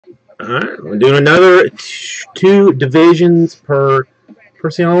Alright, we're doing another 2 divisions per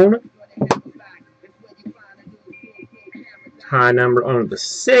person. High number on the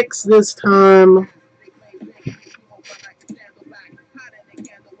 6 this time.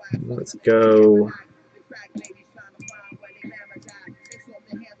 Let's go.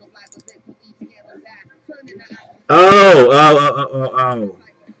 Oh.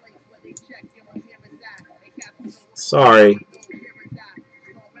 Sorry.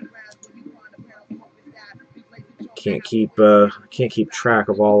 Can't keep track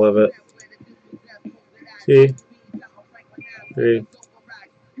of all of it. See? 3.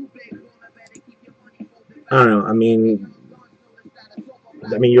 I don't know. I mean,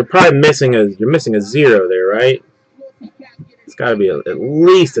 you're probably missing a 0 there, right? It's got to be at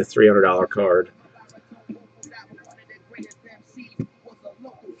least a $300 card.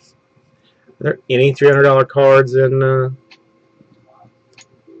 Are there any $300 cards in?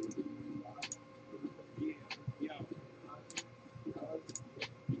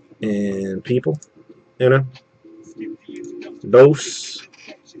 And people, Dos,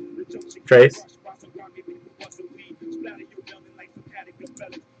 Trace,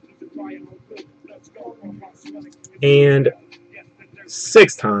 and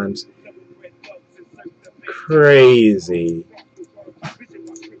 6 times. Crazy.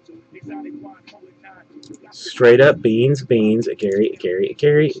 Straight up beans, Gary.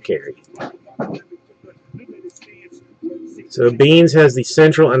 So Beans has the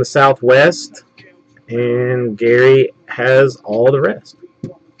Central and the Southwest, and Gary has all the rest.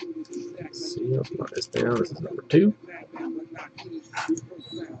 Let's see, let's mark this down. This is number 2.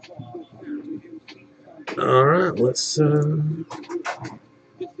 Alright, let's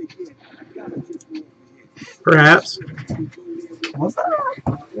perhaps. What's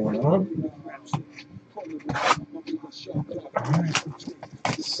that? Alright.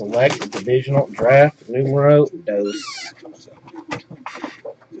 Select divisional draft numero dos.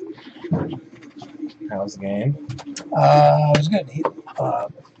 How's the game? It was good. He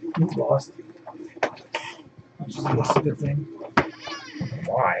lost, which is a good thing.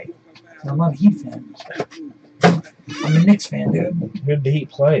 Why? I'm not a Heat fan. I'm a Knicks fan, dude. Who did Heat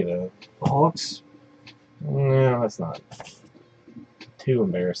play, though? The Hawks. No, that's not too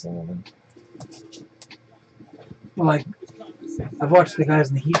embarrassing. Well, like, I've watched the guys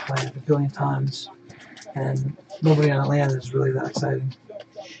in the Heat play a billion times, and nobody in Atlanta is really that exciting.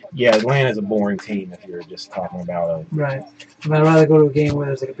 Yeah, Atlanta's a boring team if you're just talking about a... Right. I mean, I'd rather go to a game where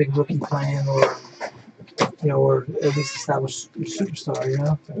there's like a big rookie playing, or at least establish a superstar,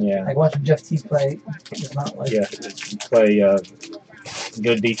 Yeah. Like watching Jeff Teague play is not like... Yeah, play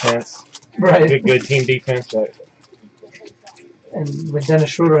good defense. Right. Good team defense. But... And when Dennis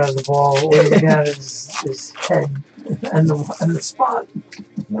Schroeder has the ball, all he's looking at is his head and the spot.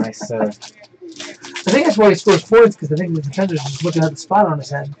 Nice. I think that's why he scores points, because I think the defender's just looking at the spot on his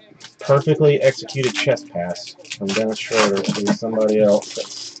head. Perfectly executed chest pass from Dennis Schroeder to somebody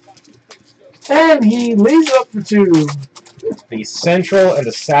else. And he lays it up for 2. The Central and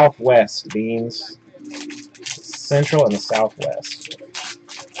the Southwest, Beans. Central and the Southwest.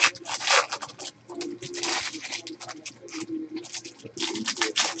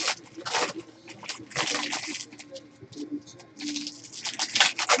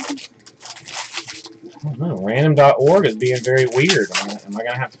 I don't know. Random.org is being very weird. Am I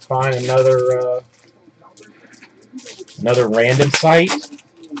going to have to find another random site?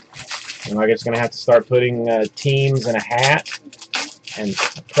 Am I just going to have to start putting teams in a hat and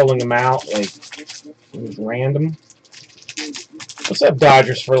pulling them out like random? What's up,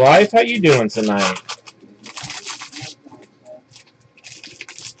 Dodgers for Life? How you doing tonight?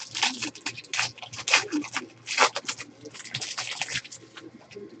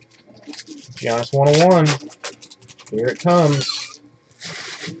 Giannis 101. Here it comes.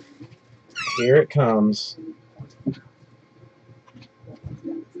 Here it comes.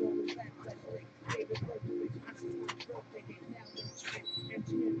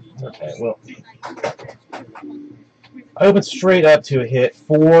 Okay, well, I opened straight up to a hit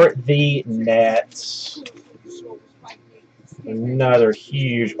for the Nets. Another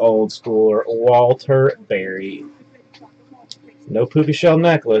huge old schooler, Walter Berry. No puka shell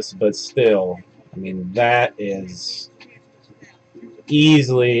necklace, but still, I mean, that is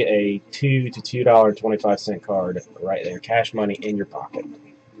easily a $2 to $2.25 card right there. Cash money in your pocket.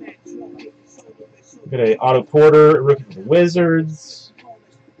 Got a Otto Porter, rookie for the Wizards.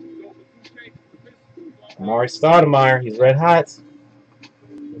 Amari Stoudemire, he's red hot.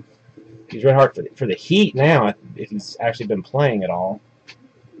 He's red hot for the Heat now, if he's actually been playing at all.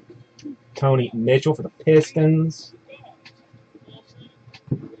 Tony Mitchell for the Pistons.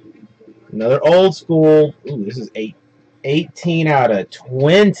 Another old school. Ooh, this is 18 out of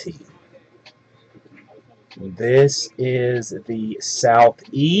 20. This is the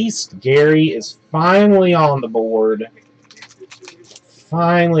Southeast. Gary is finally on the board.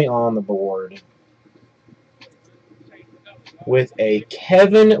 Finally on the board. With a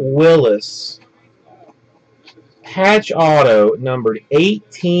Kevin Willis patch auto numbered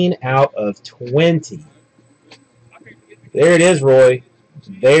 18 out of 20. There it is, Roy.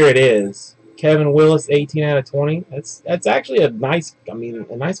 There it is. Kevin Willis, 18 out of 20. That's actually a nice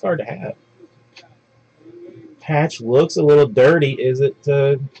card to have. Patch looks a little dirty. Is it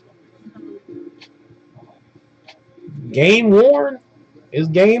game worn? Is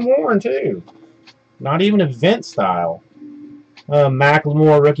game worn too? Not even event style.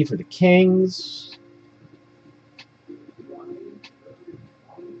 McLemore, rookie for the Kings.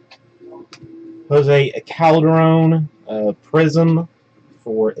 Jose Calderon, Prism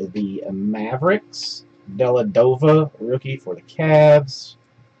for the Mavericks. Deladova, rookie for the Cavs.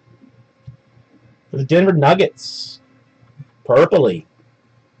 For the Denver Nuggets, purpley.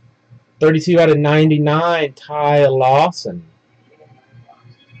 32 out of 99, Ty Lawson.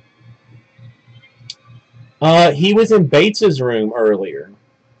 He was in Bates's room earlier.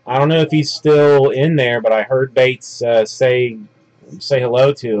 I don't know if he's still in there, but I heard Bates say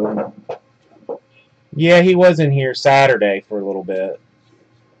hello to him. Yeah, he was in here Saturday for a little bit.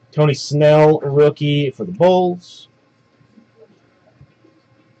 Tony Snell, rookie for the Bulls.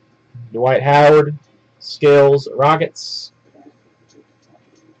 Dwight Howard, Skills, Rockets.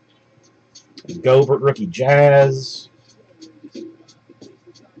 Gobert, rookie, Jazz.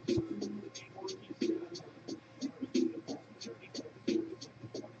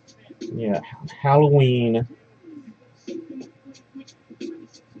 Yeah, Halloween.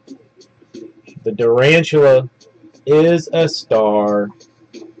 The Durantula is a star.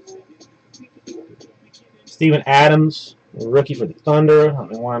 Steven Adams, rookie for the Thunder. I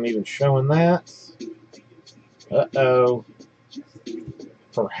don't know why I'm even showing that. Uh-oh.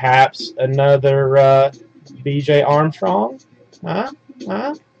 Perhaps another B.J. Armstrong? Huh?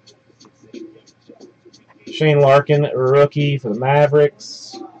 Shane Larkin, rookie for the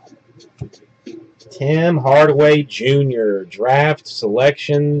Mavericks. Tim Hardaway Jr., draft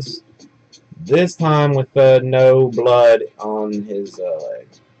selections. This time with no blood on his leg.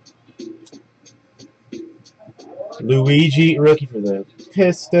 Luigi, rookie for the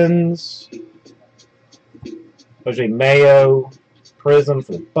Pistons. Jose Mayo, Prism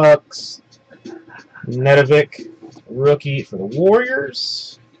for the Bucks. Nedovic, rookie for the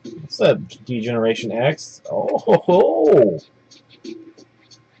Warriors. What's up, D-Generation X? Oh, ho, ho.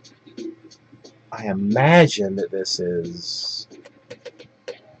 I imagine that this is...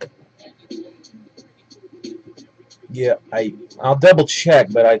 Yeah, I'll double check,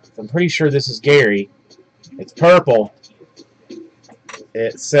 but I'm pretty sure this is Gary. It's purple.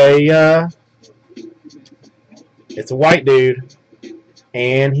 It's a white dude,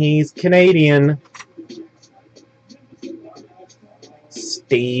 and he's Canadian.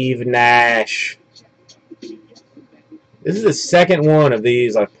 Steve Nash. This is the second one of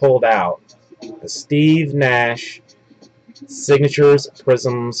these I pulled out. The Steve Nash Signatures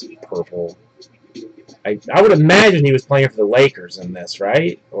Prisms Purple. I would imagine he was playing for the Lakers in this,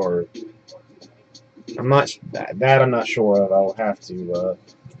 right? Or I'm not sure of. I'll have to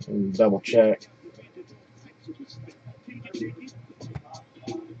double check.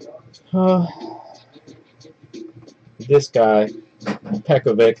 This guy,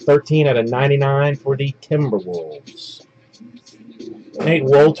 Pekovic, 13 out of 99 for the Timberwolves. Nate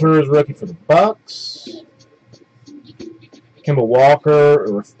Wolters, rookie for the Bucks. Kemba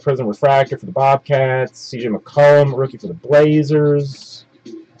Walker, Prism Refractor for the Bobcats. C.J. McCollum, rookie for the Blazers.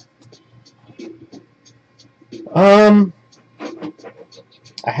 I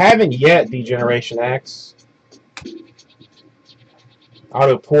haven't yet, D-Generation X.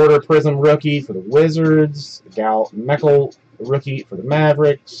 Otto Porter, Prism rookie for the Wizards. Gal Meckel, rookie for the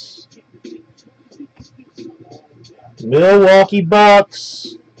Mavericks. Milwaukee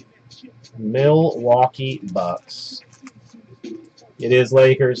Bucks. Milwaukee Bucks. It is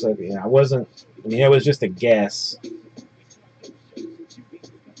Lakers. It was just a guess.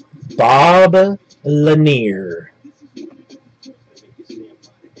 Bob Lanier.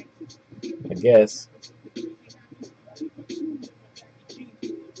 I guess.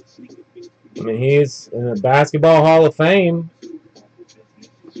 He's in the Basketball Hall of Fame.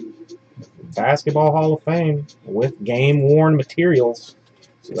 Basketball Hall of Fame with game-worn materials.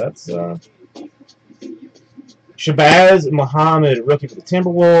 So that's Shabazz Muhammad, rookie for the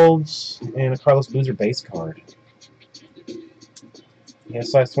Timberwolves, and a Carlos Boozer base card. He has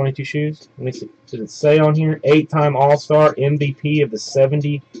size 22 shoes. Let me see. Does it say on here? 8-time All-Star, MVP of the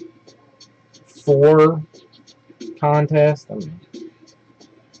 74 contest. I mean,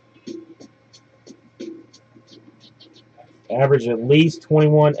 averaged at least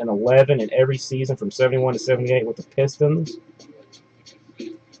 21 and 11 in every season from 71 to 78 with the Pistons.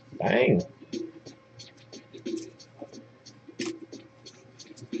 Dang.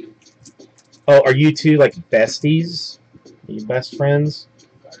 Oh, are you two like besties? Are you best friends?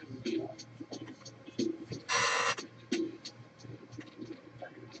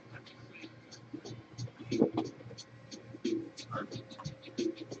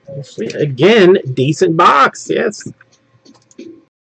 Again, decent box. Yes.